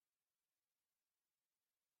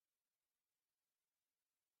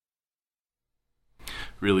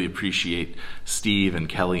Really appreciate Steve and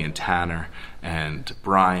Kelly and Tanner and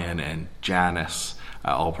Brian and Janice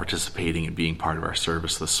all participating and being part of our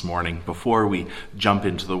service this morning. Before we jump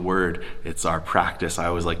into the Word, it's our practice. I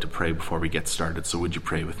always like to pray before we get started, so would you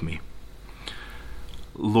pray with me?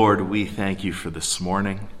 Lord, we thank you for this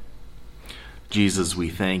morning. Jesus, we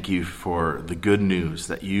thank you for the good news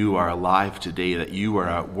that you are alive today, that you are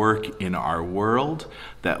at work in our world,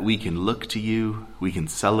 that we can look to you, we can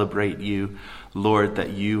celebrate you. Lord,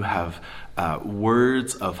 that you have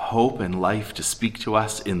words of hope and life to speak to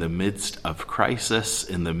us in the midst of crisis,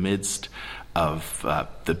 in the midst of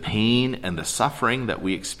the pain and the suffering that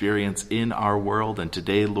we experience in our world. And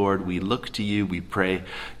today, Lord, we look to you. We pray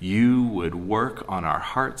you would work on our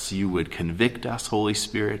hearts. You would convict us, Holy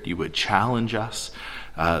Spirit. You would challenge us,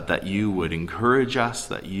 that you would encourage us,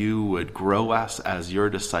 that you would grow us as your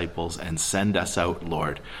disciples and send us out,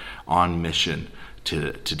 Lord, on mission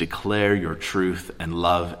to declare your truth and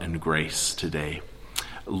love and grace today.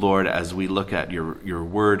 Lord, as we look at your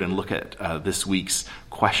word and look at this week's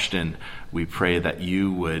question, we pray that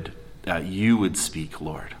you would speak,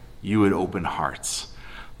 Lord. You would open hearts.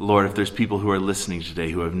 Lord, if there's people who are listening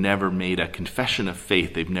today who have never made a confession of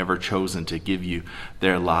faith, they've never chosen to give you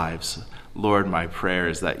their lives, Lord, my prayer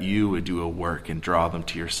is that you would do a work and draw them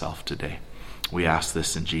to yourself today. We ask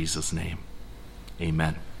this in Jesus' name.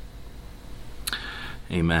 Amen.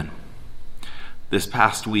 Amen. This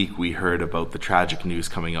past week, we heard about the tragic news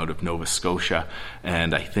coming out of Nova Scotia,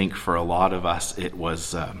 and I think for a lot of us, it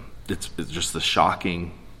was it's just the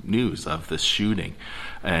shocking news of this shooting,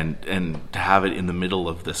 and to have it in the middle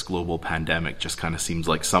of this global pandemic just kind of seems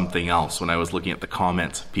like something else. When I was looking at the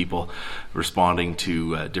comments, people responding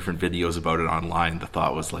to different videos about it online, the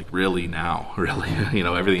thought was like, really now? Really?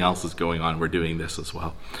 Everything else is going on. We're doing this as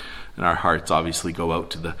well. And our hearts obviously go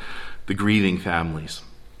out to the grieving families.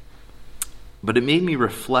 But it made me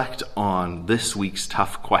reflect on this week's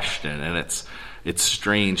tough question, and it's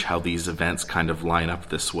strange how these events kind of line up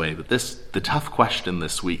this way. But the tough question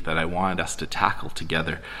this week that I wanted us to tackle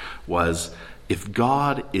together was, if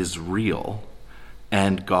God is real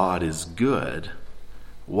and God is good,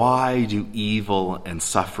 why do evil and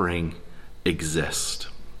suffering exist?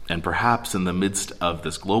 And perhaps in the midst of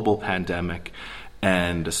this global pandemic,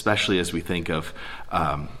 and especially as we think of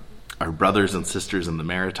our brothers and sisters in the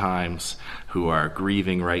Maritimes who are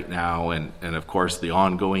grieving right now, and of course the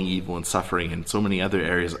ongoing evil and suffering in so many other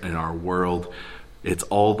areas in our world, it's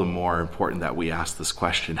all the more important that we ask this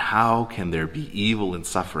question: how can there be evil and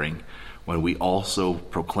suffering when we also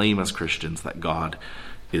proclaim as Christians that God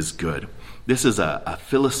is good? This is a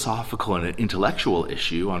philosophical and an intellectual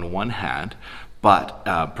issue on one hand, but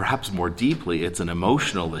perhaps more deeply, it's an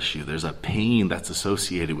emotional issue. There's a pain that's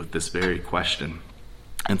associated with this very question.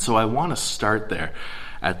 And so I want to start there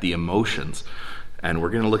at the emotions, and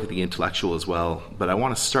we're going to look at the intellectual as well, but I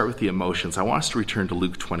want to start with the emotions. I want us to return to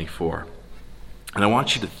Luke 24, and I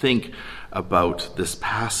want you to think about this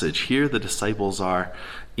passage. Here the disciples are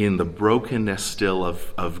in the brokenness still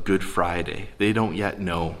of Good Friday. They don't yet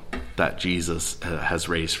know that Jesus has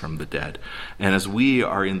raised from the dead. And as we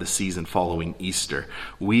are in the season following Easter,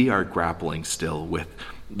 we are grappling still with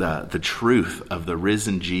the truth of the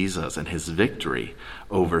risen Jesus and his victory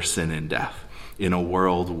over sin and death in a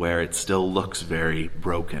world where it still looks very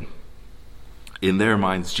broken. In their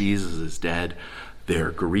minds, Jesus is dead.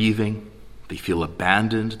 They're grieving. They feel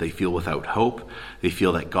abandoned. They feel without hope. They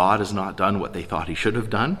feel that God has not done what they thought he should have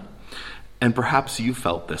done. And perhaps you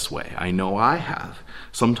felt this way. I know I have.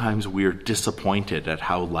 Sometimes we're disappointed at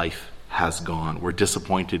how life has gone. We're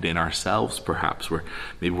disappointed in ourselves, perhaps.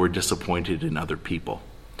 Maybe we're disappointed in other people.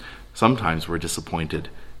 Sometimes we're disappointed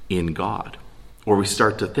in God. Or we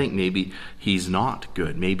start to think maybe he's not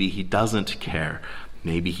good. Maybe he doesn't care.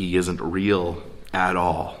 Maybe he isn't real at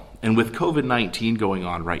all. And with COVID-19 going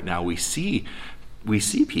on right now, we see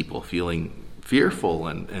people feeling fearful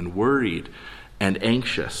and worried and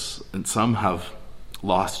anxious. And some have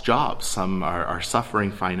lost jobs. Some are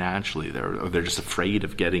suffering financially. They're just afraid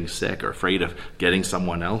of getting sick or afraid of getting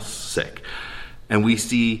someone else sick. And we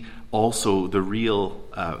see also the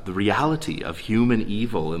reality of human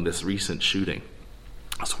evil in this recent shooting.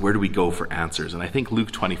 So where do we go for answers? And I think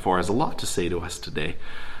Luke 24 has a lot to say to us today.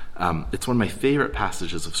 It's one of my favorite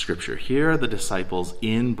passages of Scripture. Here are the disciples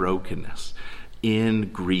in brokenness,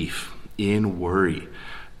 in grief, in worry,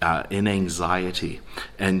 in anxiety.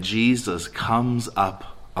 And Jesus comes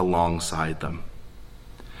up alongside them.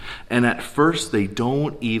 And at first they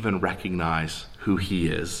don't even recognize who he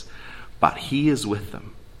is, but he is with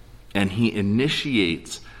them. And he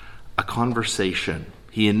initiates a conversation.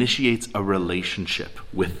 He initiates a relationship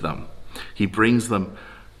with them. He brings them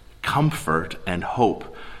comfort and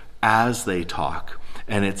hope as they talk.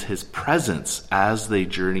 And it's his presence as they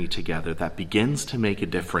journey together that begins to make a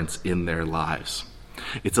difference in their lives.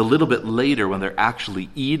 It's a little bit later when they're actually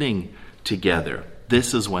eating together.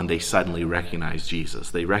 This is when they suddenly recognize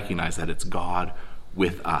Jesus. They recognize that it's God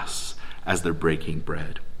with us as they're breaking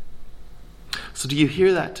bread. So do you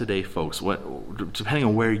hear that today, folks? Depending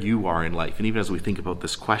on where you are in life, and even as we think about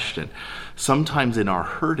this question, sometimes in our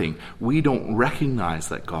hurting, we don't recognize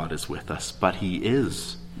that God is with us, but he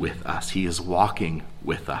is with us. He is walking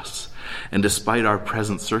with us. And despite our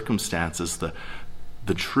present circumstances, the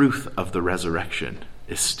truth of the resurrection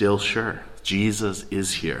is still sure. Jesus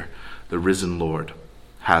is here. The risen Lord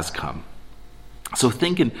has come. So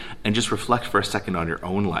think and just reflect for a second on your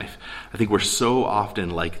own life. I think we're so often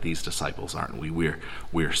like these disciples, aren't we?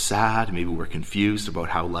 We're sad, maybe we're confused about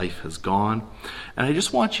how life has gone. And I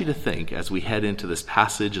just want you to think, as we head into this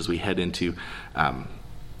passage, as we head into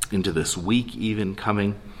this week even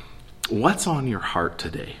coming, what's on your heart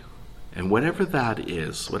today? And whatever that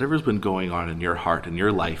is, whatever's been going on in your heart, in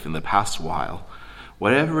your life in the past while,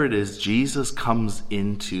 whatever it is, Jesus comes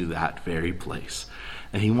into that very place,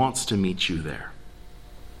 and he wants to meet you there.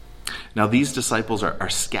 Now, these disciples are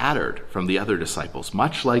scattered from the other disciples,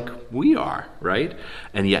 much like we are, right?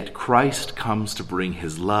 And yet Christ comes to bring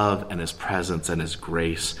his love and his presence and his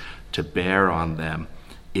grace to bear on them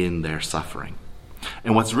in their suffering.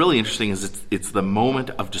 And what's really interesting is it's the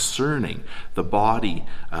moment of discerning the body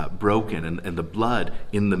broken and the blood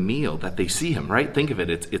in the meal that they see him, right? Think of it.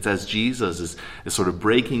 It's as Jesus is sort of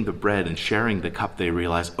breaking the bread and sharing the cup, they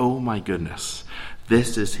realize, oh my goodness,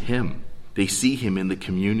 this is him. They see him in the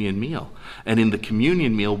communion meal. And in the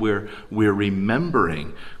communion meal, we're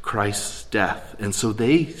remembering Christ's death. And so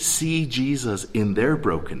they see Jesus in their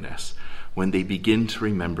brokenness when they begin to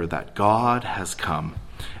remember that God has come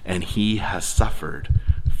and he has suffered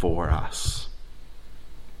for us.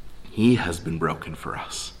 He has been broken for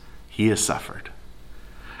us. He has suffered.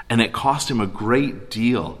 And it cost him a great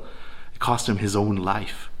deal. It cost him his own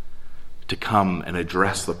life to come and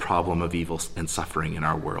address the problem of evil and suffering in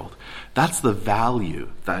our world. That's the value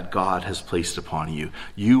that God has placed upon you.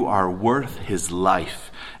 You are worth his life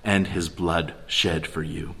and his blood shed for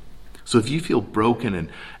you. So if you feel broken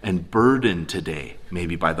and burdened today,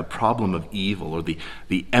 maybe by the problem of evil or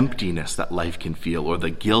the emptiness that life can feel or the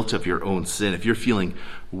guilt of your own sin, if you're feeling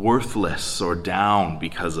worthless or down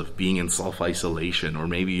because of being in self-isolation, or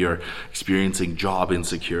maybe you're experiencing job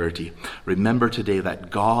insecurity, remember today that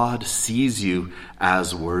God sees you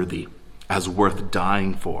as worthy, as worth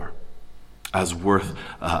dying for, as worth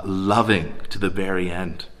loving to the very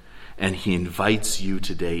end. And he invites you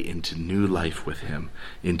today into new life with him,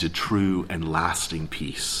 into true and lasting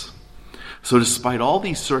peace. So despite all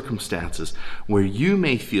these circumstances where you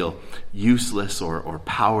may feel useless or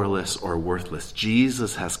powerless or worthless,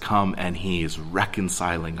 Jesus has come and he is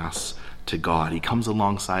reconciling us to God. He comes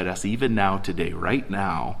alongside us even now today, right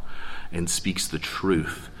now, and speaks the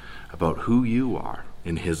truth about who you are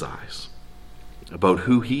in his eyes, about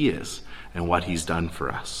who he is and what he's done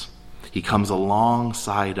for us. He comes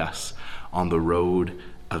alongside us on the road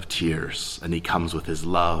of tears, and he comes with his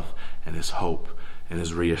love and his hope and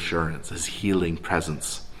his reassurance, his healing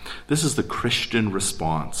presence. This is the Christian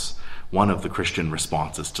response, one of the Christian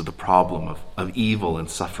responses to the problem of evil and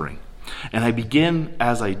suffering. And I begin,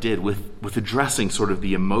 as I did, with addressing sort of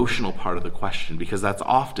the emotional part of the question, because that's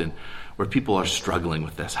often where people are struggling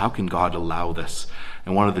with this. How can God allow this?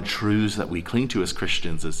 And one of the truths that we cling to as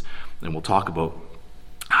Christians is, and we'll talk about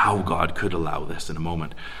how God could allow this in a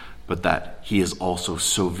moment, but that he is also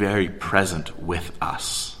so very present with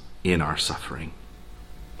us in our suffering.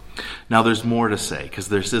 Now there's more to say, because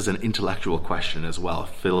this is an intellectual question as well, a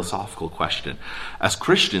philosophical question. As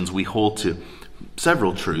Christians, we hold to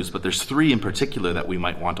several truths, but there's three in particular that we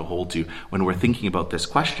might want to hold to when we're thinking about this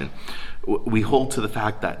question. We hold to the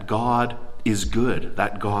fact that God is good,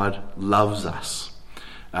 that God loves us.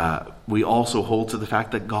 We also hold to the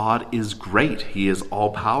fact that God is great. He is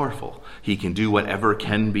all-powerful. He can do whatever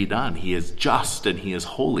can be done. He is just and he is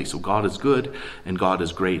holy. So God is good and God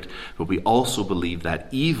is great. But we also believe that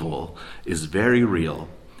evil is very real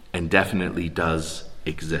and definitely does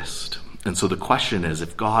exist. And so the question is,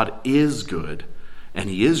 if God is good and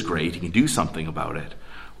he is great, he can do something about it,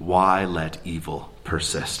 why let evil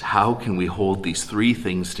persist? How can we hold these three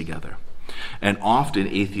things together? And often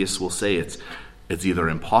atheists will say it's either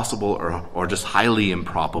impossible or just highly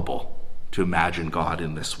improbable to imagine God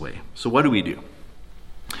in this way. So what do?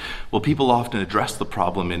 Well, people often address the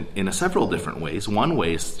problem in several different ways. One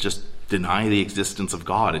way is just deny the existence of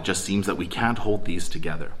God. It just seems that we can't hold these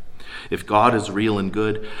together. If God is real and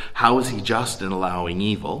good, how is he just in allowing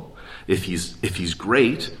evil? If he's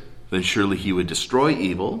great, then surely he would destroy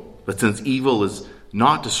evil. But since evil is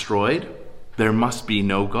not destroyed, there must be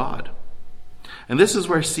no God. And this is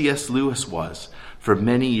where C.S. Lewis was for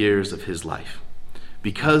many years of his life.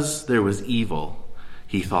 Because there was evil,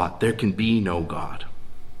 he thought there can be no God.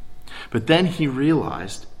 But then he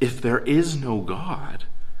realized if there is no God,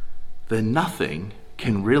 then nothing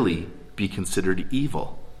can really be considered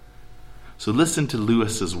evil. So listen to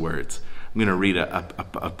Lewis's words. I'm going to read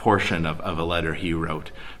a portion of a letter he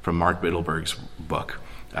wrote from Mark Bittelberg's book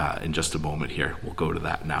in just a moment here. We'll go to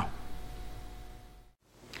that now.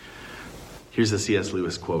 Here's a C.S.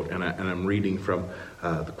 Lewis quote, and I'm reading from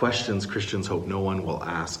The Questions Christians Hope No One Will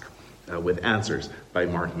Ask, with Answers by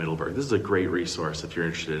Mark Bittelberg. This is a great resource if you're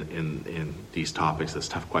interested in these topics, this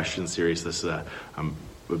Tough Questions series. I'm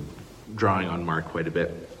drawing on Mark quite a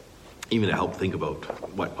bit, even to help think about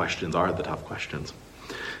what questions are the tough questions.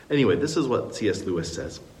 Anyway, this is what C.S. Lewis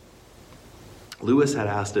says. Lewis had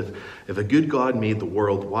asked if a good God made the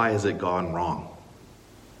world, why has it gone wrong?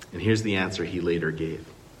 And here's the answer he later gave.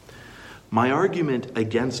 My argument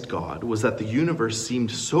against God was that the universe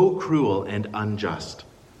seemed so cruel and unjust.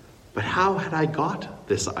 But how had I got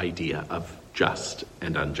this idea of just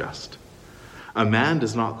and unjust? A man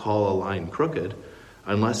does not call a line crooked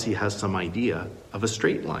unless he has some idea of a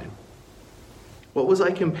straight line. What was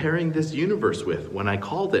I comparing this universe with when I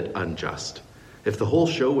called it unjust? If the whole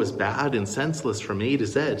show was bad and senseless from A to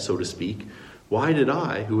Z, so to speak, why did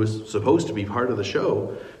I, who was supposed to be part of the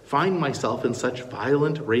show, find myself in such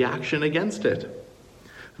violent reaction against it?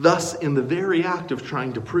 Thus, in the very act of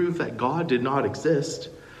trying to prove that God did not exist,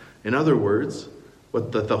 in other words,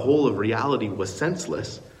 that the whole of reality was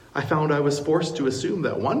senseless, I found I was forced to assume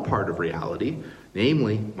that one part of reality,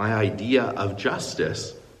 namely my idea of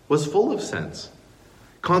justice, was full of sense.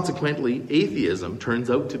 Consequently, atheism turns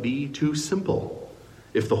out to be too simple.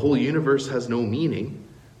 If the whole universe has no meaning,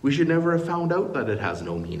 we should never have found out that it has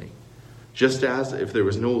no meaning. Just as if there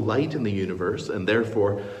was no light in the universe and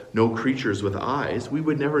therefore no creatures with eyes, we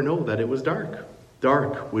would never know that it was dark.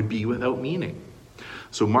 Dark would be without meaning.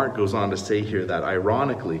 So Mark goes on to say here that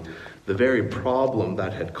ironically, the very problem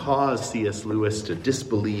that had caused C.S. Lewis to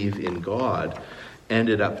disbelieve in God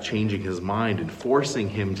ended up changing his mind and forcing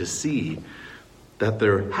him to see that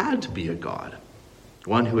there had to be a God,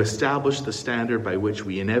 one who established the standard by which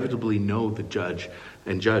we inevitably know the judge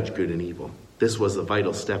and judge good and evil. This was a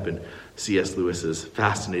vital step in C.S. Lewis's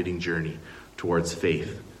fascinating journey towards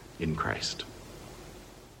faith in Christ.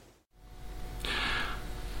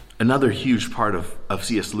 Another huge part of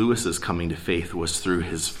C.S. Lewis's coming to faith was through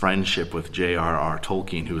his friendship with J.R.R.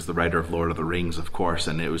 Tolkien, who was the writer of Lord of the Rings, of course,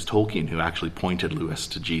 and it was Tolkien who actually pointed Lewis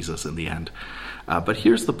to Jesus in the end. But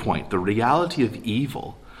here's the point. The reality of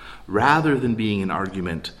evil, rather than being an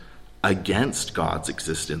argument against God's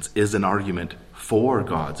existence, is an argument for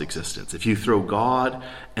God's existence. If you throw God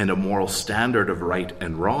and a moral standard of right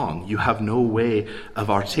and wrong, you have no way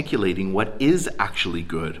of articulating what is actually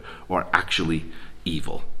good or actually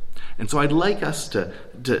evil. And so I'd like us to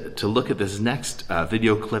look at this next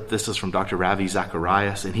video clip. This is from Dr. Ravi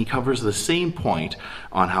Zacharias, and he covers the same point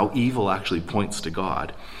on how evil actually points to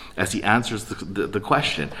God as he answers the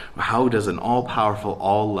question, how does an all-powerful,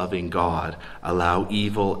 all-loving God allow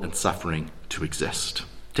evil and suffering to exist?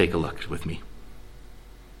 Take a look with me.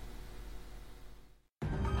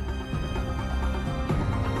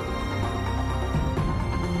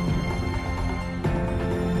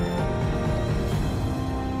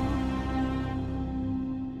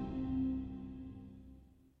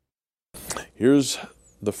 Here's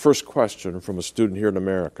the first question from a student here in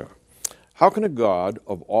America. How can a God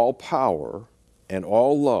of all power and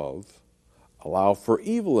all love allow for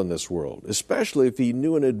evil in this world, especially if he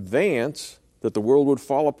knew in advance that the world would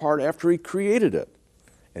fall apart after he created it,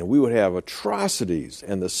 and we would have atrocities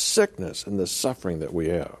and the sickness and the suffering that we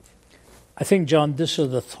have? I think, John, this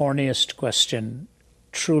is the thorniest question,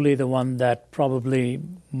 truly the one that probably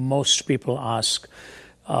most people ask.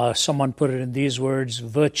 Someone put it in these words: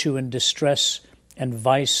 virtue in distress and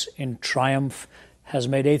vice in triumph has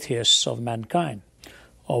made atheists of mankind.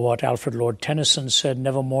 Or what Alfred Lord Tennyson said,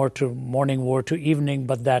 never more to morning wore to evening,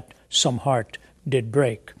 but that some heart did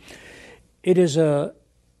break. It is a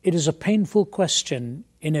painful question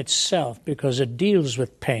in itself because it deals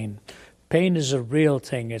with pain. Pain is a real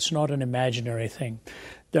thing. It's not an imaginary thing.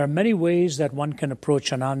 There are many ways that one can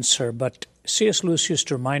approach an answer, but C.S. Lewis used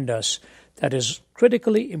to remind us that it is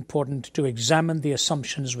critically important to examine the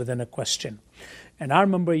assumptions within a question. And I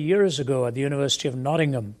remember years ago at the University of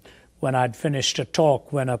Nottingham, when I'd finished a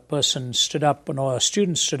talk, when a person stood up, or a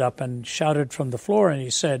student stood up and shouted from the floor, and he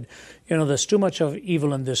said, there's too much of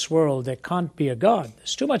evil in this world. There can't be a God.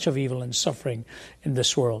 There's too much of evil and suffering in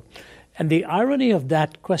this world. And the irony of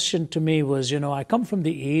that question to me was, I come from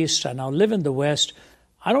the East, I now live in the West.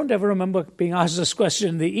 I don't ever remember being asked this question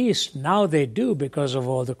in the East. Now they do because of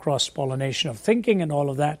all the cross-pollination of thinking and all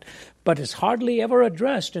of that. But it's hardly ever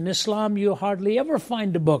addressed. In Islam, you hardly ever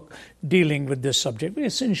find a book dealing with this subject.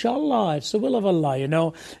 It's inshallah, it's the will of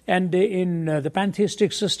Allah, And in the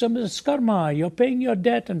pantheistic system, it's karma, you're paying your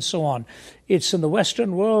debt and so on. It's in the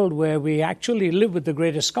Western world where we actually live with the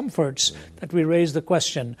greatest comforts that we raise the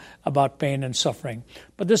question about pain and suffering.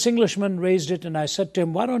 But this Englishman raised it, and I said to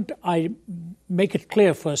him, why don't I make it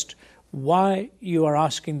clear first why you are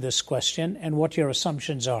asking this question and what your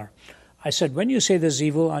assumptions are. I said, when you say there's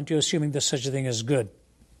evil, aren't you assuming there's such a thing as good?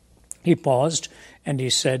 He paused and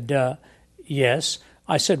he said, yes.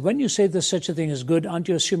 I said, when you say there's such a thing as good, aren't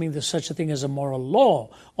you assuming there's such a thing as a moral law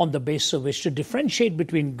on the basis of which to differentiate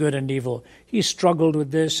between good and evil? He struggled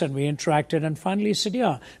with this and we interacted, and finally he said,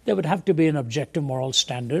 yeah, there would have to be an objective moral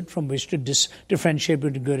standard from which to differentiate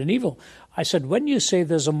between good and evil. I said, when you say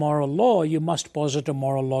there's a moral law, you must posit a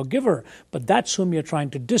moral lawgiver, but that's whom you're trying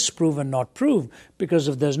to disprove and not prove, because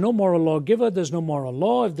if there's no moral lawgiver, there's no moral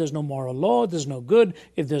law. If there's no moral law, there's no good.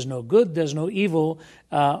 If there's no good, there's no evil.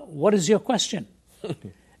 What is your question?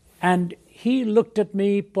 And he looked at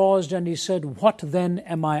me, paused, and he said, what then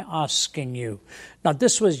am I asking you? Now,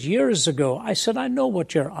 this was years ago. I said, I know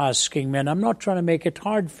what you're asking, man. I'm not trying to make it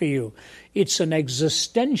hard for you. It's an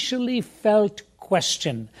existentially felt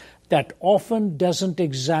question that often doesn't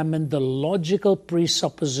examine the logical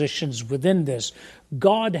presuppositions within this.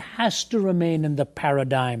 God has to remain in the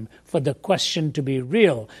paradigm for the question to be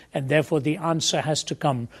real, and therefore the answer has to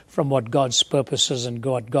come from what God's purposes and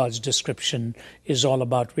God's description is all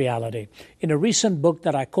about reality. In a recent book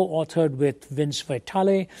that I co-authored with Vince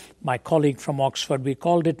Vitale, my colleague from Oxford, we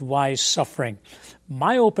called it Why Suffering.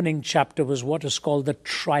 My opening chapter was what is called the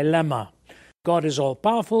trilemma. God is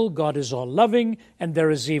all-powerful, God is all-loving, and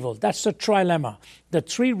there is evil. That's the trilemma. The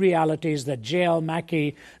three realities that J.L.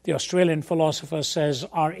 Mackie, the Australian philosopher, says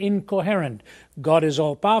are incoherent. God is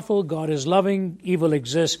all-powerful, God is loving, evil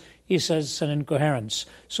exists. He says it's an incoherence.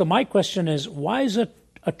 So my question is, why is it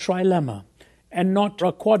a trilemma and not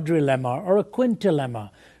a quadrilemma or a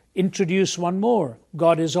quintilemma? Introduce one more.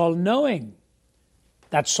 God is all-knowing.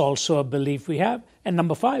 That's also a belief we have. And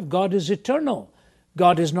number 5, God is eternal.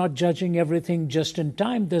 God is not judging everything just in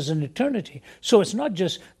time. There's an eternity. So it's not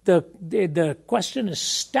just the question is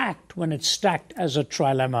stacked when it's stacked as a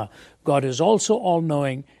trilemma. God is also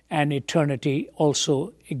all-knowing, and eternity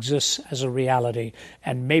also exists as a reality.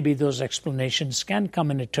 And maybe those explanations can come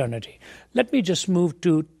in eternity. Let me just move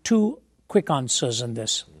to 2 quick answers in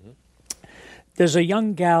this. There's a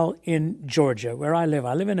young gal in Georgia where I live.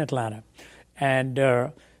 I live in Atlanta. And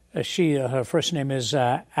her first name is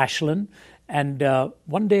Ashlyn. And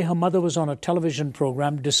one day her mother was on a television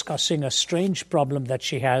program discussing a strange problem that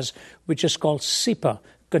she has, which is called CIPA,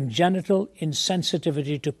 congenital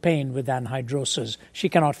insensitivity to pain with anhidrosis. She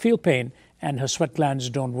cannot feel pain, and her sweat glands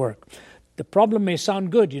don't work. The problem may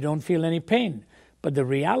sound good. You don't feel any pain. But the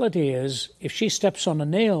reality is, if she steps on a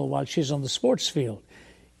nail while she's on the sports field,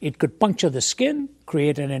 it could puncture the skin,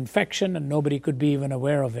 create an infection, and nobody could be even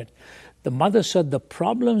aware of it. The mother said the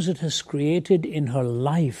problems it has created in her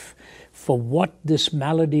life for what this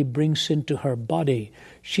malady brings into her body.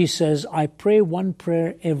 She says, I pray one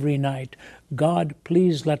prayer every night. God,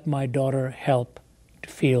 please let my daughter help to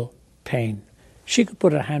feel pain. She could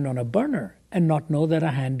put her hand on a burner and not know that her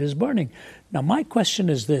hand is burning. Now, my question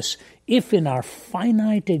is this. If in our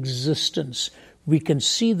finite existence we can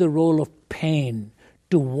see the role of pain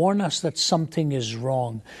to warn us that something is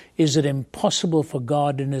wrong, is it impossible for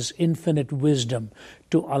God in His infinite wisdom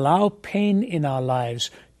to allow pain in our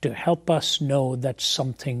lives to help us know that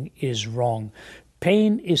something is wrong?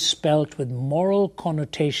 Pain is spelt with moral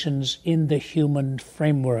connotations in the human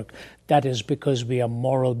framework. That is because we are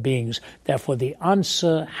moral beings. Therefore, the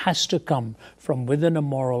answer has to come from within a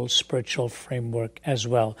moral, spiritual framework as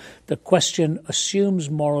well. The question assumes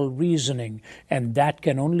moral reasoning, and that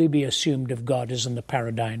can only be assumed if God is in the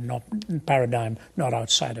paradigm, not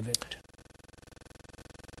outside of it.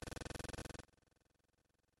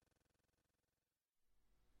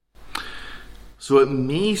 So it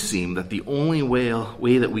may seem that the only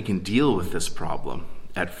way that we can deal with this problem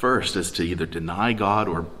at first is to either deny God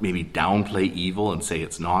or maybe downplay evil and say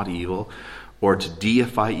it's not evil, or to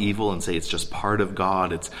deify evil and say it's just part of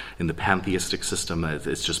God. It's in the pantheistic system.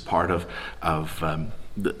 It's just part of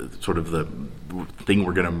the thing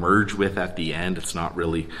we're going to merge with at the end. It's not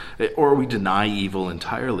really, or we deny evil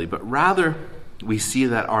entirely, but rather we see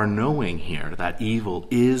that our knowing here that evil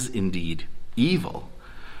is indeed evil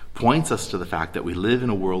points us to the fact that we live in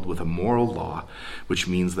a world with a moral law, which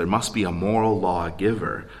means there must be a moral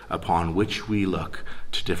lawgiver upon which we look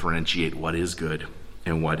to differentiate what is good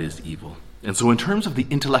and what is evil. And so in terms of the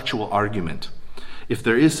intellectual argument, if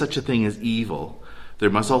there is such a thing as evil, there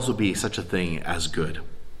must also be such a thing as good.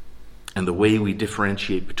 And the way we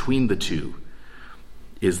differentiate between the two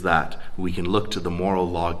is that we can look to the moral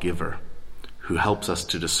lawgiver who helps us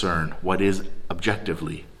to discern what is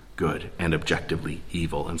objectively good and objectively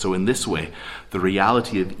evil. And so in this way, the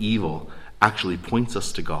reality of evil actually points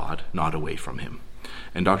us to God, not away from him.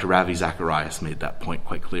 And Dr. Ravi Zacharias made that point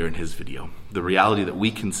quite clear in his video. The reality that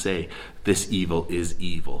we can say this evil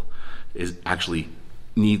is actually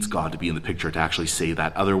needs God to be in the picture to actually say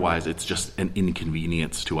that. Otherwise, it's just an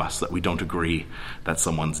inconvenience to us that we don't agree that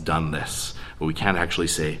someone's done this. But we can't actually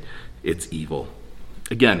say it's evil.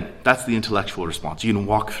 Again, that's the intellectual response. You can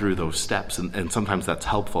walk through those steps, and sometimes that's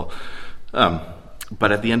helpful.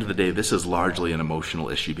 But at the end of the day, this is largely an emotional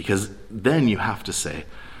issue, because then you have to say,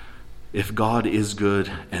 if God is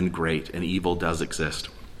good and great and evil does exist,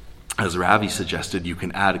 as Ravi suggested, you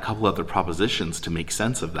can add a couple other propositions to make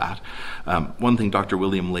sense of that. One thing Dr.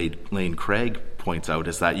 William Lane Craig points out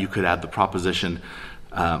is that you could add the proposition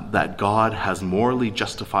that God has morally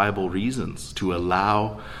justifiable reasons to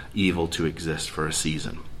allow evil to exist for a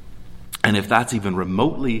season. And if that's even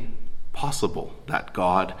remotely possible, that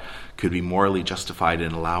God could be morally justified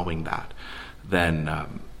in allowing that, then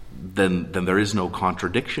there is no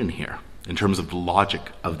contradiction here in terms of the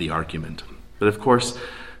logic of the argument. But of course,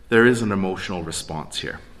 there is an emotional response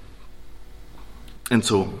here. And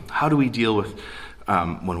so how do we deal with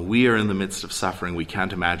when we are in the midst of suffering? We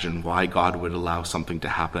can't imagine why God would allow something to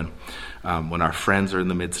happen. When our friends are in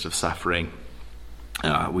the midst of suffering,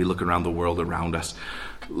 we look around the world around us.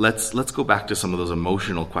 Let's go back to some of those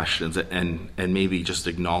emotional questions and maybe just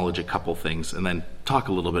acknowledge a couple things, and then talk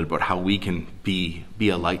a little bit about how we can be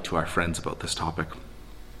a light to our friends about this topic.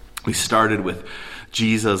 We started with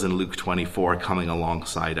Jesus in Luke 24 coming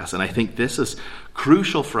alongside us. And I think this is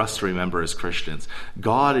crucial for us to remember as Christians.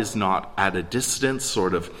 God is not at a distance,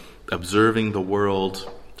 sort of observing the world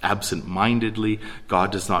absent-mindedly.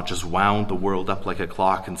 God does not just wound the world up like a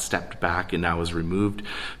clock and stepped back and now is removed.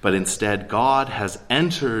 But instead, God has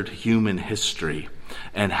entered human history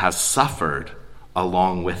and has suffered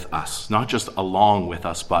along with us. Not just along with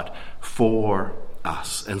us, but for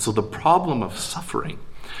us. And so the problem of suffering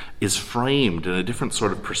is framed in a different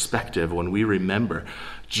sort of perspective when we remember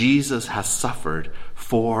Jesus has suffered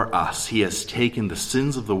for us. He has taken the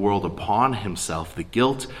sins of the world upon himself, the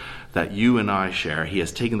guilt that you and I share. He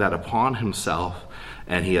has taken that upon himself,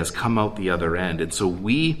 and he has come out the other end. And so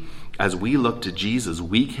we, as we look to Jesus,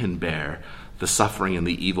 we can bear the suffering and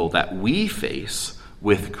the evil that we face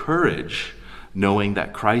with courage, knowing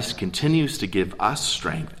that Christ continues to give us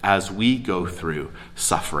strength as we go through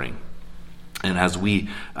suffering. And as we,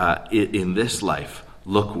 in this life,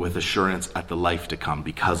 look with assurance at the life to come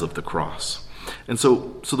because of the cross. And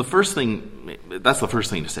so the first thing, that's the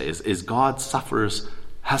first thing to say, is God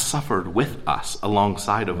has suffered with us,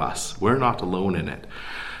 alongside of us. We're not alone in it.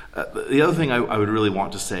 The other thing I would really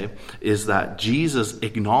want to say is that Jesus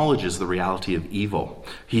acknowledges the reality of evil.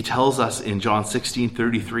 He tells us in John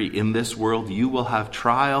 16:33, in this world you will have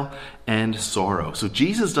trial and sorrow. So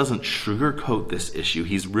Jesus doesn't sugarcoat this issue.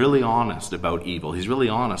 He's really honest about evil. He's really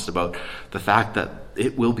honest about the fact that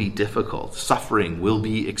it will be difficult. Suffering will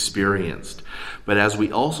be experienced. But as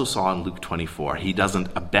we also saw in Luke 24, he doesn't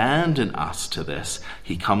abandon us to this.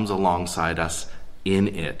 He comes alongside us in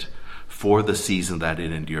it for the season that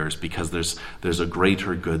it endures, because there's a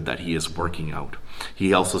greater good that he is working out.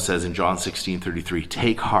 He also says in John 16:33,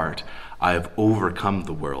 take heart, I have overcome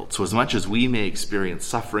the world. So as much as we may experience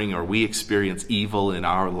suffering or we experience evil in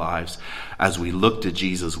our lives, as we look to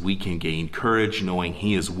Jesus, we can gain courage knowing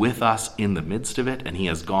he is with us in the midst of it, and he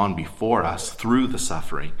has gone before us through the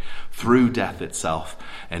suffering, through death itself,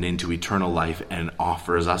 and into eternal life, and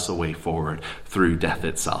offers us a way forward through death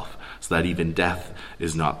itself, so that even death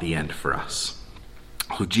is not the end for us.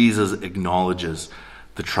 So Jesus acknowledges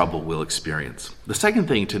the trouble we'll experience. The second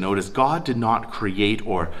thing to note is God did not create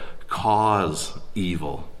or cause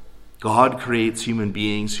evil. God creates human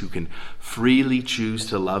beings who can freely choose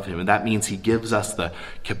to love him, and that means he gives us the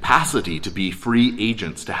capacity to be free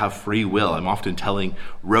agents, to have free will. I'm often telling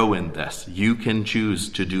Rowan this. You can choose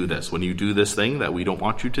to do this. When you do this thing that we don't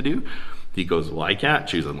want you to do, He goes, well, I can't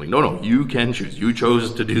choose. I'm like, no, you can choose. You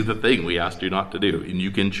chose to do the thing we asked you not to do. And you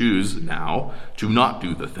can choose now to not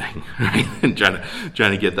do the thing. Right? And trying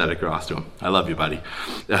to get that across to him. I love you, buddy.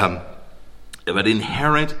 But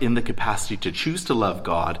inherent in the capacity to choose to love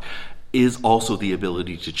God is also the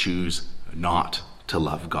ability to choose not to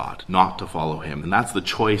love God, not to follow him. And that's the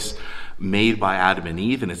choice made by Adam and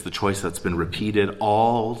Eve, and it's the choice that's been repeated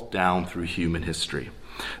all down through human history.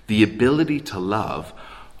 The ability to love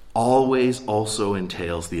always also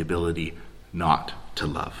entails the ability not to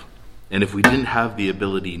love. And if we didn't have the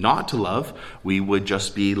ability not to love, we would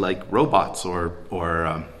just be like robots or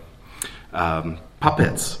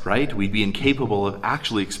puppets, right? We'd be incapable of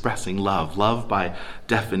actually expressing love. Love, by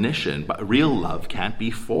definition, but real love can't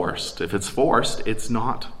be forced. If it's forced, it's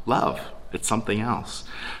not love. It's something else,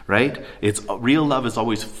 right? Real love is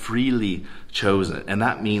always freely chosen. And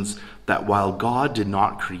that means that while God did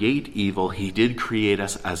not create evil, he did create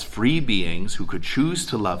us as free beings who could choose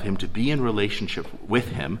to love him, to be in relationship with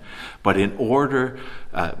him. But in order,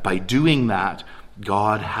 by doing that,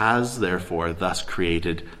 God has therefore thus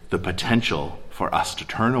created the potential for us to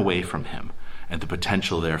turn away from him, and the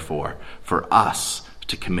potential therefore for us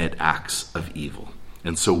to commit acts of evil.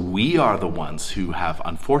 And so we are the ones who have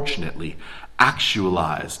unfortunately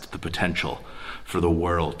actualized the potential for the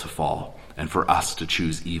world to fall and for us to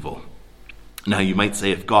choose evil. Now you might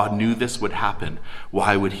say, if God knew this would happen,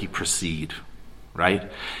 why would he proceed,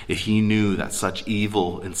 right? If he knew that such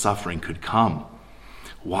evil and suffering could come,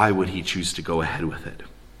 why would he choose to go ahead with it?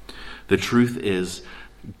 The truth is,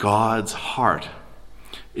 God's heart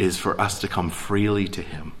is for us to come freely to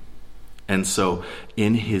him. And so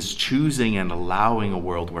in his choosing and allowing a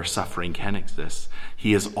world where suffering can exist,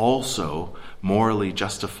 he is also morally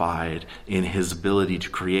justified in his ability to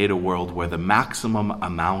create a world where the maximum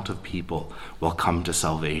amount of people will come to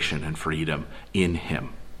salvation and freedom in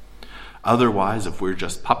him. Otherwise, if we're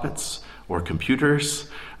just puppets or computers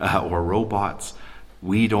or robots,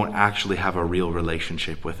 we don't actually have a real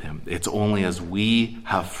relationship with him. It's only as we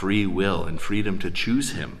have free will and freedom to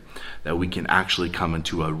choose him that we can actually come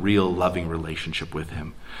into a real loving relationship with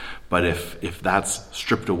him. But if that's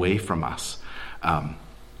stripped away from us,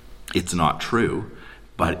 it's not true.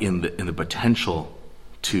 But in the potential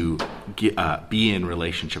to be in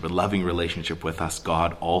relationship, a loving relationship with us,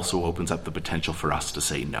 God also opens up the potential for us to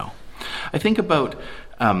say no. I think about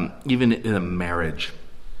even in a marriage,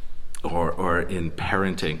 or in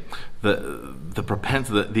parenting,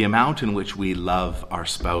 the amount in which we love our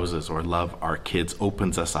spouses or love our kids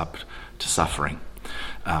opens us up to suffering.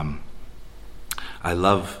 I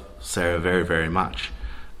love Sarah very, very much,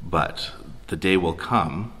 but the day will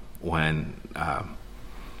come when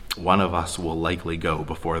one of us will likely go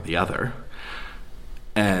before the other,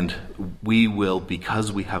 and we will,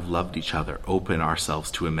 because we have loved each other, open ourselves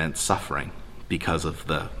to immense suffering because of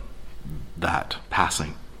that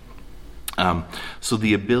passing. So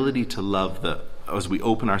the ability to love, as we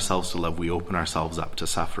open ourselves to love, we open ourselves up to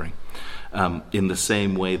suffering. In the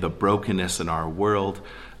same way, the brokenness in our world,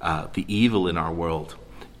 the evil in our world,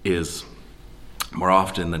 is more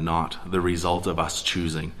often than not the result of us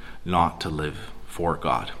choosing not to live for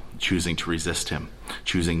God, choosing to resist him,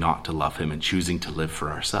 choosing not to love him, and choosing to live for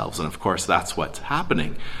ourselves. And of course, that's what's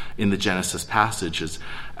happening in the Genesis passage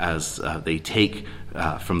as they take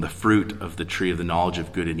from the fruit of the tree of the knowledge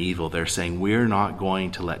of good and evil. They're saying, we're not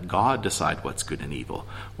going to let God decide what's good and evil.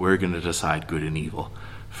 We're going to decide good and evil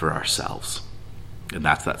for ourselves. And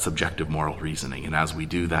that's that subjective moral reasoning. And as we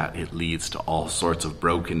do that, it leads to all sorts of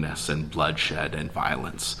brokenness and bloodshed and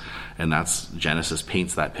violence. And Genesis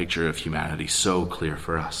paints that picture of humanity so clear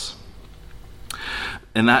for us.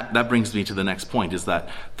 And that brings me to the next point, is that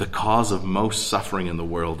the cause of most suffering in the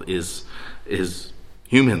world is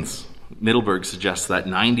humans. Middleburg suggests that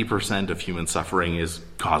 90% of human suffering is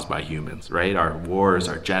caused by humans, right? Our wars,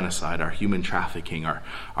 our genocide, our human trafficking,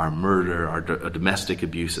 our murder, our domestic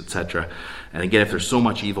abuse, etc. And again, if there's so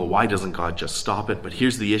much evil, why doesn't God just stop it? But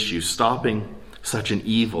here's the issue. Stopping such an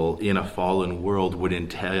evil in a fallen world would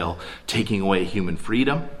entail taking away human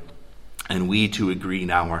freedom. And we, to agree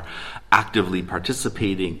now, are actively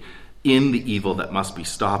participating in the evil that must be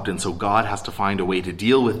stopped. And so God has to find a way to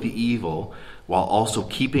deal with the evil while also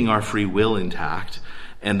keeping our free will intact,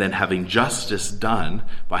 and then having justice done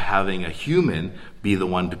by having a human be the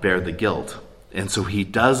one to bear the guilt. And so he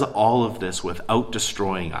does all of this without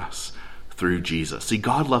destroying us through Jesus. See,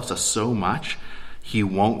 God loves us so much, he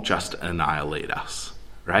won't just annihilate us,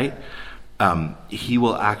 right? He's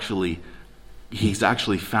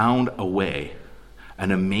actually found a way,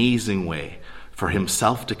 an amazing way, for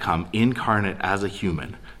himself to come incarnate as a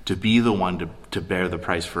human, to be the one to bear the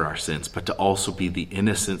price for our sins, but to also be the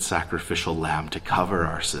innocent sacrificial lamb to cover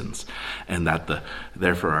our sins, and that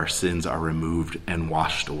therefore our sins are removed and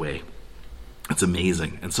washed away. It's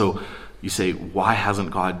amazing. And so you say, why doesn't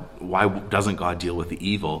God deal with the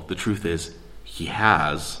evil? The truth is, he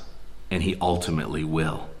has, and he ultimately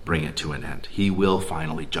will bring it to an end. He will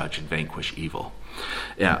finally judge and vanquish evil.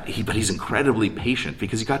 Yeah, but he's incredibly patient,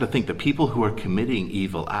 because you got to think the people who are committing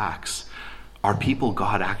evil acts are people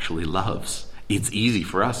God actually loves. It's easy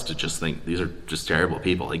for us to just think these are just terrible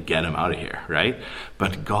people, like get them out of here, right?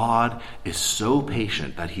 But God is so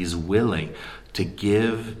patient that he's willing to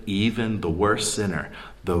give even the worst sinner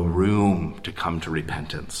the room to come to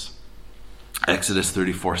repentance. Exodus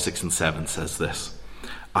 34:6-7 says this: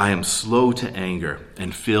 I am slow to anger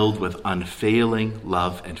and filled with unfailing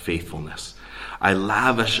love and faithfulness. I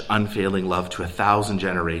lavish unfailing love to 1,000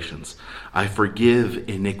 generations. I forgive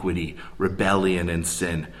iniquity, rebellion, and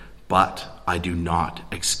sin, but I do not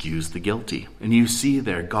excuse the guilty. And you see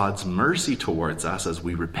there God's mercy towards us as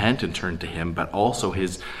we repent and turn to him, but also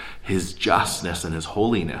his justness and his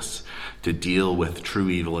holiness to deal with true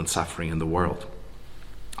evil and suffering in the world.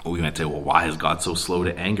 We might say, well, why is God so slow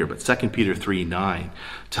to anger? But 2 Peter 3:9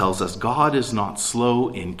 tells us God is not slow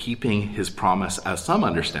in keeping his promise, as some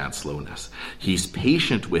understand slowness. He's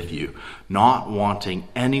patient with you, not wanting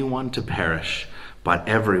anyone to perish, but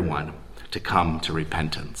everyone to come to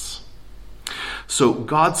repentance. So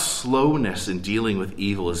God's slowness in dealing with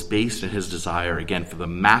evil is based on his desire, again, for the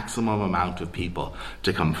maximum amount of people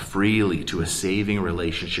to come freely to a saving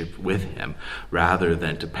relationship with him, rather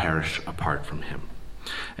than to perish apart from him.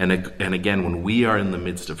 And again, when we are in the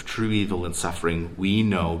midst of true evil and suffering, we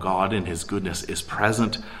know God in his goodness is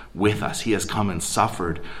present with us. He has come and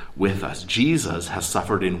suffered with us. Jesus has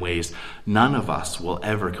suffered in ways none of us will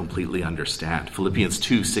ever completely understand. Philippians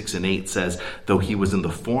 2:6-8 says, though he was in the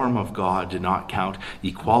form of God, did not count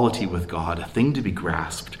equality with God a thing to be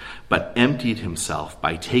grasped, but emptied himself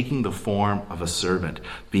by taking the form of a servant.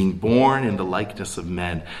 Being born in the likeness of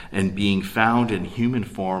men, and being found in human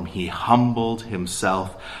form, he humbled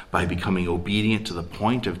himself by becoming obedient to the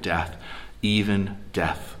point of death, even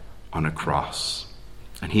death on a cross.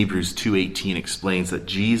 And Hebrews 2:18 explains that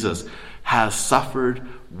Jesus has suffered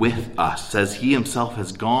with us. Says he himself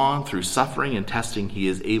has gone through suffering and testing. He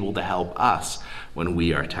is able to help us when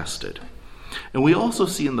we are tested. And we also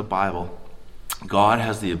see in the Bible, God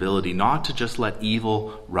has the ability not to just let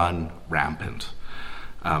evil run rampant.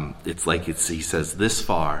 He says this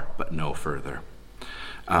far, but no further.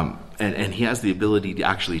 And he has the ability to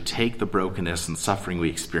actually take the brokenness and suffering we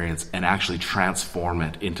experience and actually transform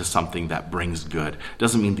it into something that brings good.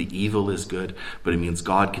 Doesn't mean the evil is good, but it means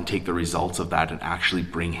God can take the results of that and actually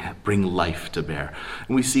bring life to bear.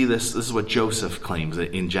 And we see this is what Joseph claims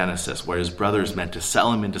in Genesis, where his brothers meant to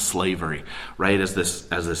sell him into slavery, right, as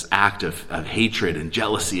this act of hatred and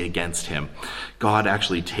jealousy against him. God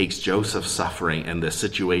actually takes Joseph's suffering and the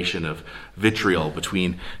situation of vitriol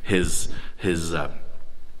between his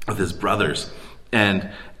brothers and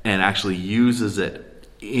actually uses it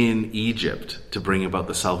in Egypt to bring about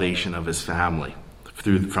the salvation of his family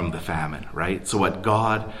from the famine, right? So what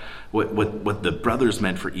the brothers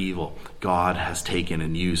meant for evil, God has taken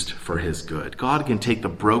and used for his good. God can take the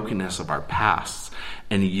brokenness of our pasts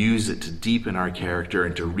and use it to deepen our character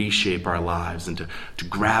and to reshape our lives and to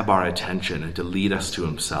grab our attention and to lead us to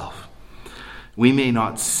himself. We may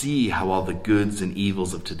not see how all the goods and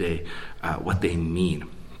evils of today, what they mean.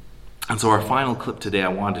 And so our final clip today, I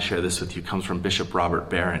wanted to share this with you, comes from Bishop Robert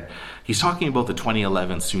Barron. He's talking about the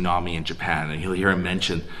 2011 tsunami in Japan, and you'll hear him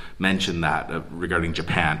mention that regarding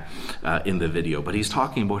Japan in the video. But he's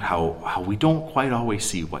talking about how we don't quite always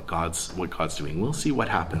see what God's doing. We'll see what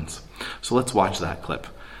happens. So let's watch that clip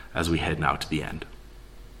as we head now to the end.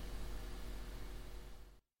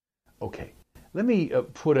 Okay, let me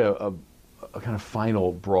put a kind of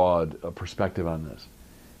final, broad perspective on this.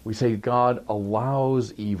 We say God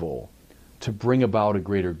allows evil to bring about a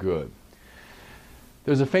greater good.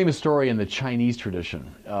 There's a famous story in the Chinese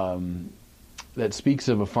tradition that speaks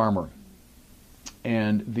of a farmer.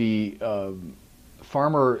 And the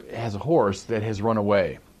farmer has a horse that has run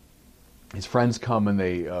away. His friends come and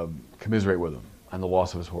they commiserate with him on the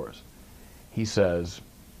loss of his horse. He says,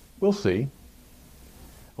 "We'll see."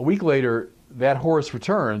 A week later, that horse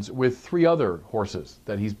returns with 3 other horses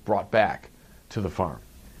that he's brought back to the farm.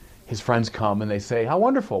 His friends come and they say, "How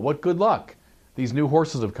wonderful, what good luck. These new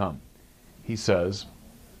horses have come." He says,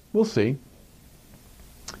 "We'll see."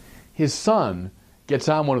 His son gets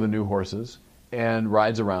on one of the new horses and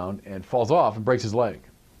rides around and falls off and breaks his leg.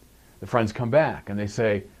 The friends come back and they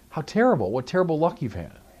say, "How terrible, what terrible luck you've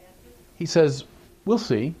had." He says, We'll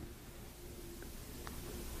see.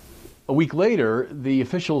 A week later, the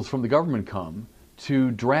officials from the government come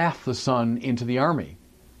to draft the son into the army.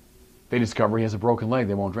 They discover he has a broken leg.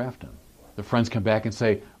 They won't draft him. The friends come back and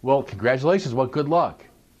say, well, congratulations, well, good luck.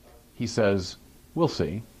 He says, we'll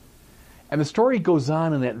see. And the story goes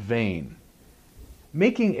on in that vein,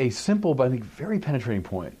 making a simple but I think very penetrating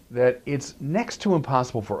point that it's next to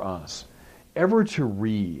impossible for us ever to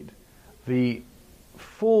read the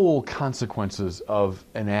full consequences of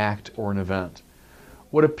an act or an event.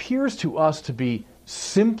 What appears to us to be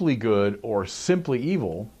simply good or simply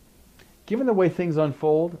evil, given the way things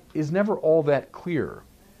unfold, is never all that clear.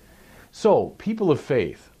 So, people of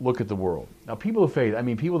faith look at the world. Now, people of faith, I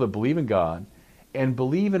mean people that believe in God and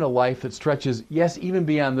believe in a life that stretches, yes, even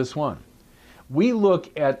beyond this one. We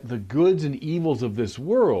look at the goods and evils of this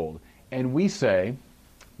world and we say,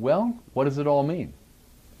 well, what does it all mean?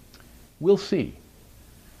 We'll see.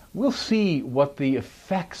 We'll see what the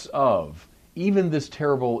effects of even this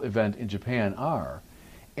terrible event in Japan are,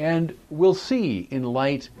 and we'll see in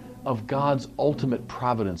light of God's ultimate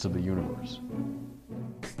providence of the universe.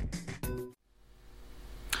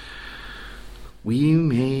 We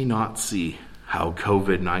may not see how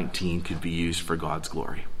COVID-19 could be used for God's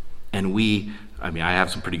glory. And I have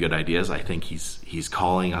some pretty good ideas. I think he's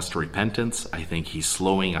calling us to repentance. I think he's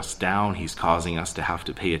slowing us down. He's causing us to have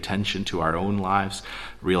to pay attention to our own lives,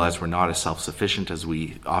 realize we're not as self-sufficient as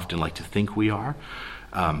we often like to think we are.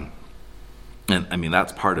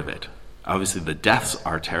 That's part of it. Obviously, the deaths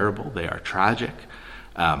are terrible. They are tragic.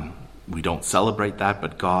 We don't celebrate that,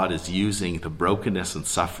 but God is using the brokenness and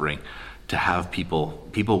suffering to have people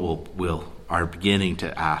are beginning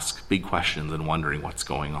to ask big questions and wondering what's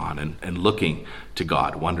going on and looking to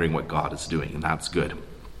God, wondering what God is doing, and that's good.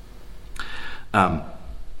 But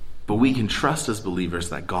we can trust as believers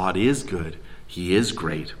that God is good, he is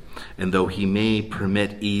great, and though he may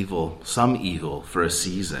permit some evil for a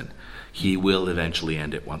season, he will eventually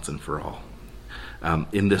end it once and for all.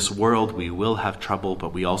 In this world, we will have trouble,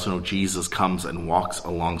 but we also know Jesus comes and walks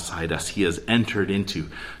alongside us. He has entered into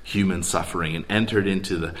human suffering and entered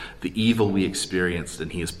into the evil we experienced,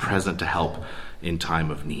 and he is present to help in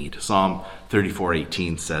time of need. Psalm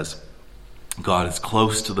 34:18 says, God is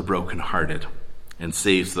close to the brokenhearted and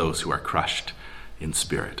saves those who are crushed in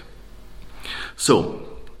spirit. So,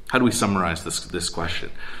 how do we summarize this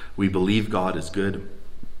question? We believe God is good.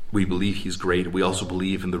 We believe he's great. We also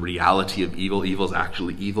believe in the reality of evil. Evil is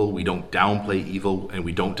actually evil. We don't downplay evil, and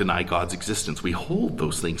we don't deny God's existence. We hold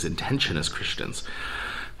those things in tension as Christians.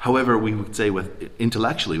 However, we would say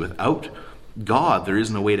intellectually, without God, there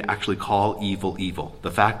is no way to actually call evil evil.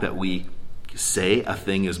 The fact that we say a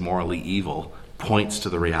thing is morally evil points to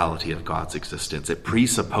the reality of God's existence. It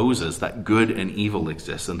presupposes that good and evil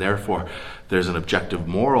exist, and therefore there's an objective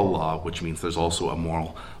moral law, which means there's also a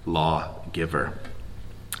moral lawgiver.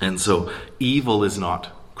 And so evil is not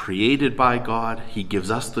created by God. He gives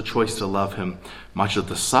us the choice to love him. Much of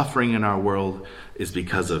the suffering in our world is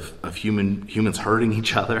because of humans hurting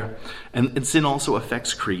each other. And sin also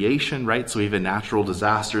affects creation, right? So even natural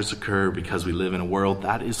disasters occur because we live in a world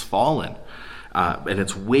that is fallen. And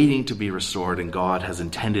it's waiting to be restored, and God has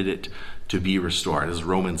intended it to be restored, as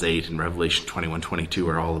Romans 8 and Revelation 21:22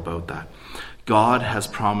 are all about that. God has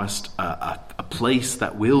promised a place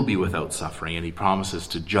that will be without suffering, and he promises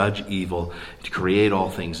to judge evil, to create all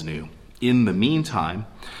things new. In the meantime,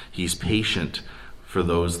 he's patient for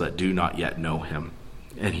those that do not yet know him.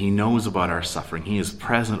 And he knows about our suffering. He is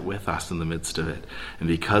present with us in the midst of it. And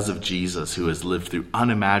because of Jesus, who has lived through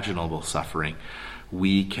unimaginable suffering,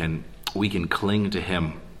 we can cling to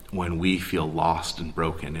him when we feel lost and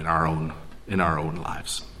broken in our own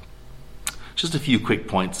lives. Just a few quick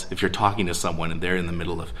points if you're talking to someone and they're in the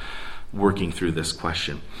middle of working through this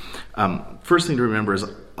question. First thing to remember is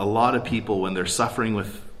a lot of people, when they're suffering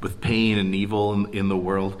with pain and evil in the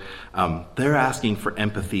world, they're asking for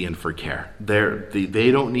empathy and for care.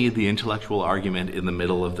 They don't need the intellectual argument in the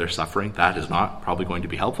middle of their suffering. That is not probably going to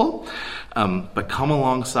be helpful. But come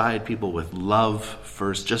alongside people with love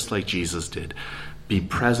first, just like Jesus did. Be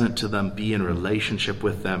present to them, be in relationship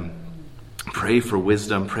with them. Pray for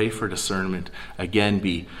wisdom, pray for discernment. Again,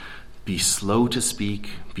 be slow to speak,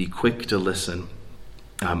 be quick to listen.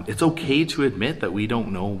 It's okay to admit that we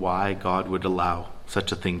don't know why God would allow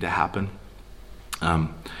such a thing to happen.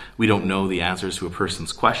 We don't know the answers to a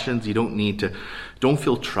person's questions. Don't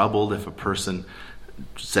feel troubled if a person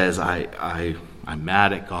says, I'm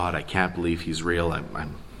mad at God, I can't believe he's real,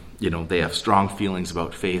 they have strong feelings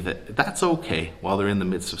about faith. That's okay while they're in the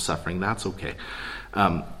midst of suffering. That's okay.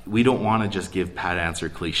 We don't want to just give pat answer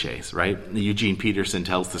cliches, right? Eugene Peterson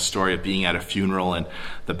tells the story of being at a funeral, and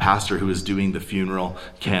the pastor who was doing the funeral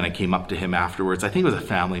kind of came up to him afterwards. I think it was a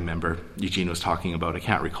family member Eugene was talking about. I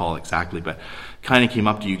can't recall exactly, but kind of came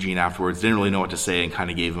up to Eugene afterwards, didn't really know what to say, and kind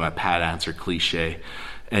of gave him a pat answer cliche.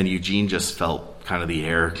 And Eugene just felt kind of the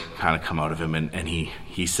air kind of come out of him. And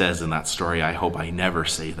he says in that story, I hope I never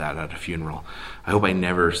say that at a funeral. I hope I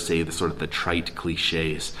never say the sort of the trite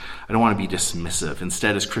cliches. I don't want to be dismissive.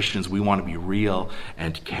 Instead, as Christians, we want to be real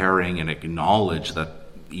and caring and acknowledge that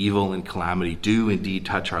evil and calamity do indeed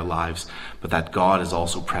touch our lives, but that God is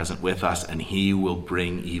also present with us, and he will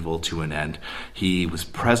bring evil to an end. He was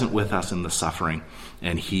present with us in the suffering,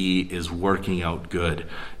 and he is working out good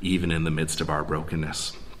even in the midst of our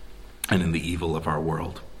brokenness and in the evil of our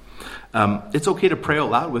world. It's okay to pray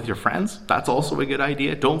out loud with your friends. That's also a good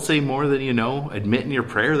idea. Don't say more than you know. Admit in your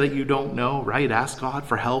prayer that you don't know, right? Ask God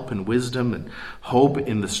for help and wisdom and hope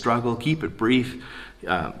in the struggle. Keep it brief.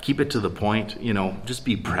 Keep it to the point. Just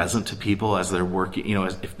be present to people as they're working,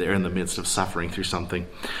 if they're in the midst of suffering through something.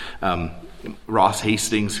 Ross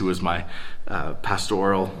Hastings, who was my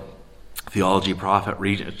pastoral theology prophet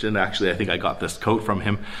regent, and actually I think I got this quote from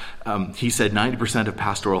him. He said 90% of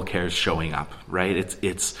pastoral care is showing up, right?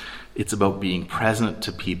 It's about being present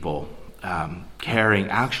to people,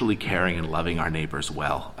 actually caring and loving our neighbors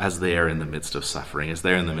well as they are in the midst of suffering, as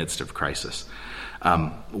they're in the midst of crisis.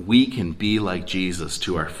 We can be like Jesus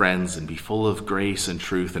to our friends and be full of grace and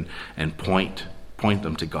truth and point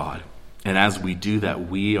them to God. And as we do that,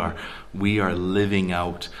 we are living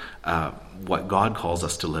out what God calls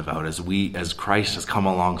us to live out. As Christ has come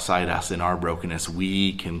alongside us in our brokenness,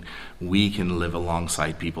 we can live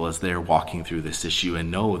alongside people as they're walking through this issue,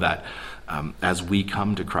 and know that as we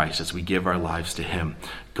come to Christ, as we give our lives to him,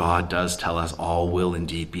 God does tell us all will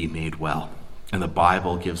indeed be made well. And the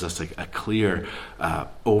Bible gives us a clear,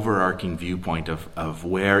 overarching viewpoint of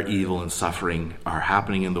where evil and suffering are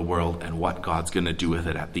happening in the world and what God's going to do with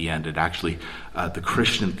it at the end. It actually, the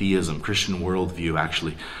Christian theism, Christian worldview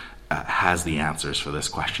actually has the answers for this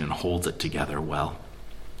question and holds it together well.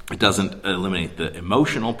 It doesn't eliminate the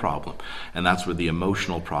emotional problem, and that's where the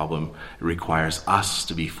emotional problem requires us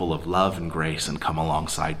to be full of love and grace and come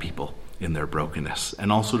alongside people in their brokenness,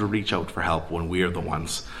 and also to reach out for help when we are the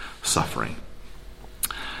ones suffering.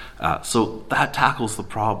 So that tackles the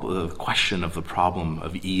question of the problem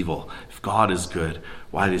of evil. If God is good,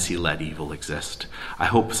 why does he let evil exist? I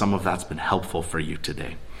hope some of that's been helpful for you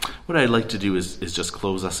today. What I'd like to do is just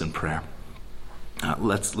close us in prayer.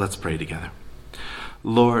 Let's pray together.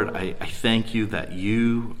 Lord, I thank you that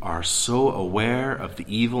you are so aware of the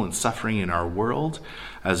evil and suffering in our world,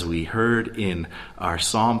 as we heard in our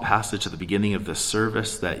psalm passage at the beginning of this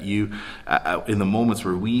service, that you, in the moments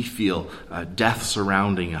where we feel death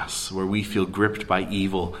surrounding us, where we feel gripped by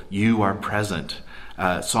evil, you are present.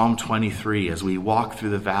 Psalm 23, as we walk through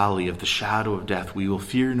the valley of the shadow of death, we will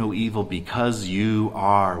fear no evil because you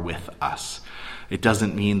are with us. It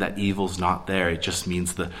doesn't mean that evil's not there. It just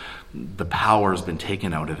means the power has been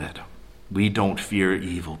taken out of it. We don't fear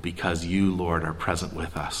evil because you, Lord, are present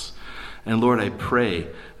with us. And Lord, I pray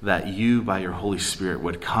that you, by your Holy Spirit,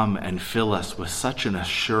 would come and fill us with such an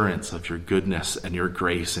assurance of your goodness and your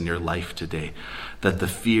grace in your life today, that the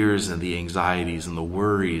fears and the anxieties and the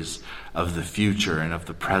worries of the future and of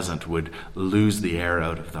the present would lose the air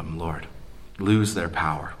out of them, Lord, lose their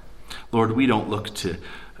power. Lord, we don't look to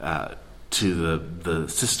the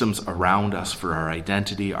systems around us for our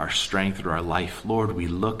identity, our strength, or our life. Lord, we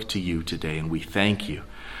look to you today, and we thank you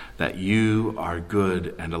that you are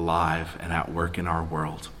good and alive and at work in our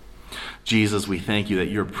world. Jesus, we thank you that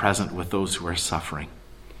you're present with those who are suffering.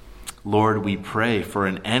 Lord, we pray for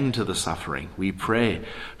an end to the suffering. We pray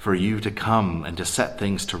for you to come and to set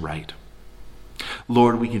things to right.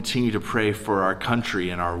 Lord, we continue to pray for our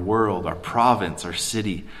country and our world, our province, our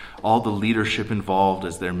city, all the leadership involved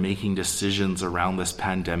as they're making decisions around this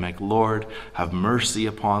pandemic. Lord, have mercy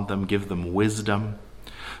upon them. Give them wisdom.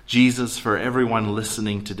 Jesus, for everyone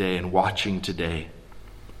listening today and watching today,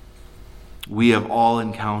 we have all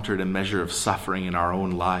encountered a measure of suffering in our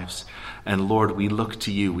own lives. And Lord, we look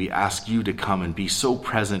to you. We ask you to come and be so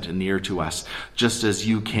present and near to us, just as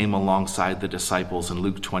you came alongside the disciples in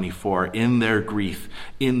Luke 24, in their grief,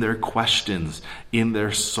 in their questions, in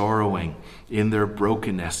their sorrowing, in their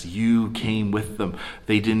brokenness. You came with them.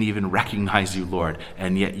 They didn't even recognize you, Lord,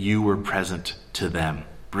 and yet you were present to them,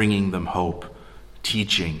 bringing them hope,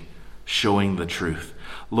 teaching, showing the truth.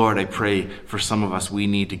 Lord, I pray for some of us, we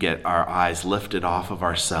need to get our eyes lifted off of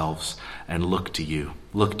ourselves and look to you,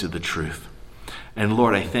 look to the truth. And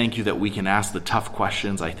Lord, I thank you that we can ask the tough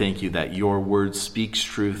questions. I thank you that your word speaks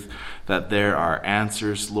truth, that there are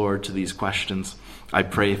answers, Lord, to these questions. I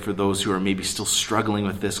pray for those who are maybe still struggling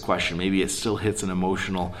with this question. Maybe it still hits an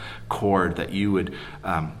emotional chord, that you would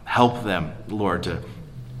help them, Lord,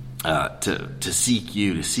 to seek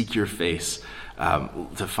you, to seek your face,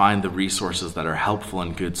 to find the resources that are helpful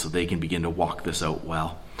and good so they can begin to walk this out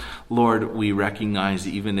well. Lord, we recognize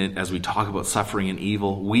even as we talk about suffering and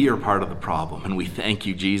evil, we are part of the problem. And we thank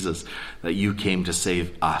you, Jesus, that you came to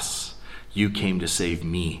save us. You came to save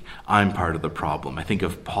me. I'm part of the problem. I think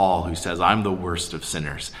of Paul, who says, I'm the worst of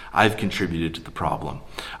sinners. I've contributed to the problem.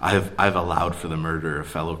 I've allowed for the murder of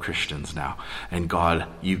fellow Christians now. And God,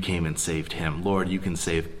 you came and saved him. Lord, you can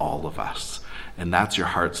save all of us. And that's your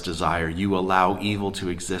heart's desire. You allow evil to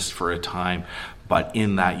exist for a time, but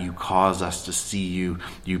in that you cause us to see you.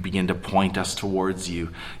 You begin to point us towards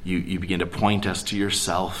you. You begin to point us to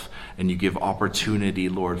yourself, and you give opportunity,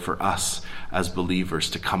 Lord, for us as believers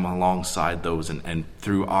to come alongside those and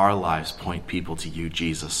through our lives point people to you,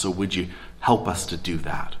 Jesus. So would you help us to do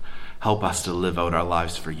that? Help us to live out our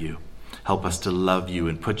lives for you. Help us to love you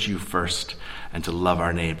and put you first, and to love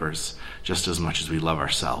our neighbors just as much as we love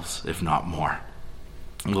ourselves, if not more.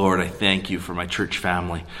 Lord, I thank you for my church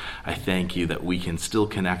family. I thank you that we can still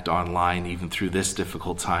connect online even through this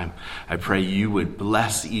difficult time. I pray you would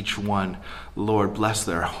bless each one. Lord, bless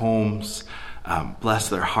their homes, bless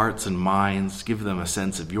their hearts and minds. Give them a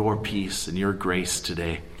sense of your peace and your grace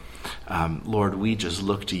today. Lord, we just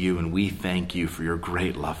look to you and we thank you for your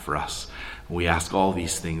great love for us. We ask all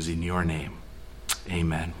these things in your name.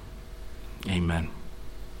 Amen. Amen.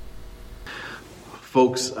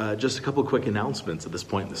 Folks, just a couple quick announcements at this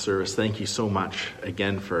point in the service. Thank you so much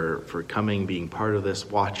again for coming, being part of this,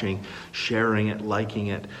 watching, sharing it, liking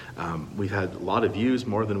it. We've had a lot of views,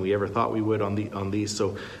 more than we ever thought we would on these.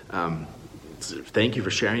 So thank you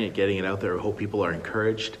for sharing it, getting it out there. I hope people are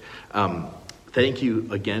encouraged. Thank you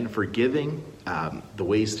again for giving. The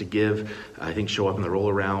ways to give, I think, show up in the roll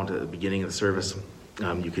around at the beginning of the service.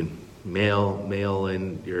 You can mail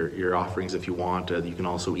in your offerings if you want. You can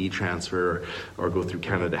also e-transfer or go through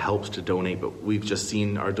Canada Helps to donate, but we've just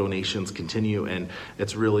seen our donations continue, and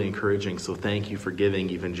it's really encouraging. So thank you for giving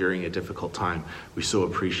even during a difficult time. We so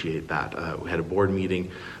appreciate that. We had a board meeting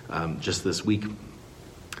just this week,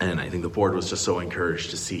 and I think the board was just so encouraged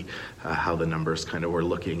to see how the numbers kind of were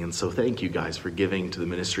looking. And so thank you guys for giving to the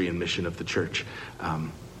ministry and mission of the church.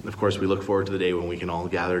 Of course, we look forward to the day when we can all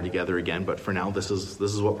gather together again. But for now, this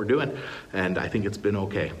is what we're doing, and I think it's been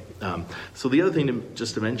okay. So the other thing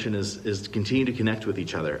to mention is to continue to connect with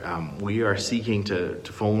each other. We are seeking to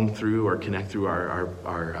phone through or connect through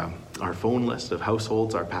our phone list of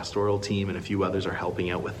households. Our pastoral team and a few others are helping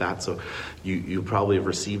out with that. So you probably have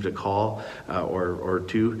received a call or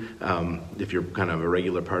two if you're kind of a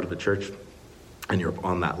regular part of the church and you're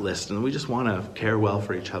on that list. And we just want to care well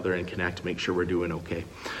for each other and connect, make sure we're doing okay.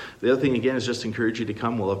 The other thing, again, is just encourage you to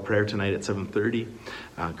come. We'll have prayer tonight at 7:30.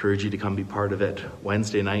 Encourage you to come be part of it.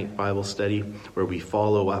 Wednesday night Bible study, where we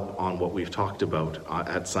follow up on what we've talked about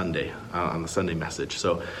at Sunday, on the Sunday message.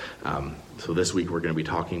 So this week we're going to be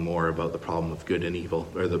talking more about the problem of good and evil,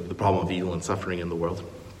 or the problem of evil and suffering in the world.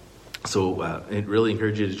 So I'd really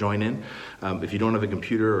encourage you to join in. If you don't have a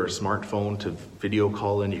computer or a smartphone to video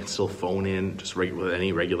call in, you can still phone in just with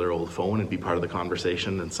any regular old phone and be part of the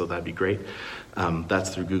conversation, and so that'd be great.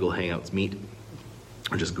 That's through Google Hangouts Meet,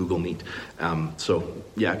 or just Google Meet.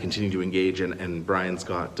 Continue to engage, and Brian's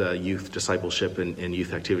got youth discipleship and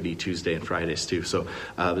youth activity Tuesday and Fridays too. So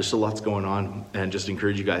there's still lots going on, and just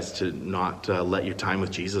encourage you guys to not let your time with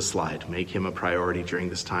Jesus slide. Make him a priority during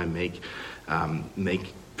this time. Make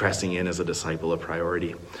pressing in as a disciple a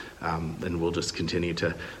priority, and we'll just continue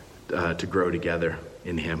to grow together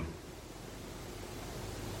in him.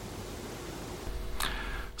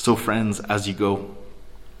 So friends, as you go,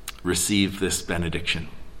 receive this benediction.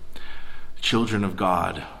 Children of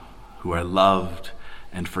God who are loved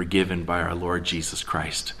and forgiven by our Lord Jesus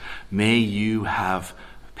Christ, may you have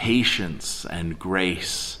patience and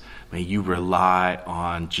grace. May you rely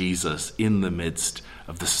on Jesus in the midst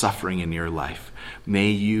of the suffering in your life. May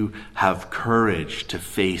you have courage to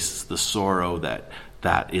face the sorrow that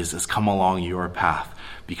has come along your path,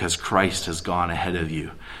 because Christ has gone ahead of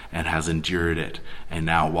you and has endured it and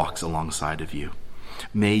now walks alongside of you.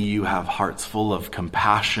 May you have hearts full of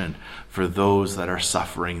compassion for those that are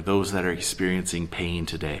suffering, those that are experiencing pain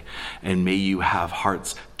today. And may you have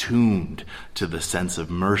hearts tuned to the sense of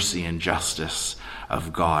mercy and justice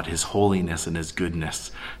of God, his holiness and his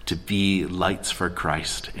goodness, to be lights for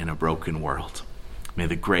Christ in a broken world. May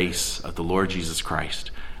the grace of the Lord Jesus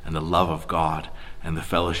Christ and the love of God and the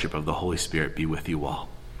fellowship of the Holy Spirit be with you all.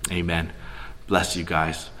 Amen. Bless you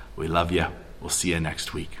guys. We love you. We'll see you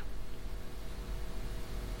next week.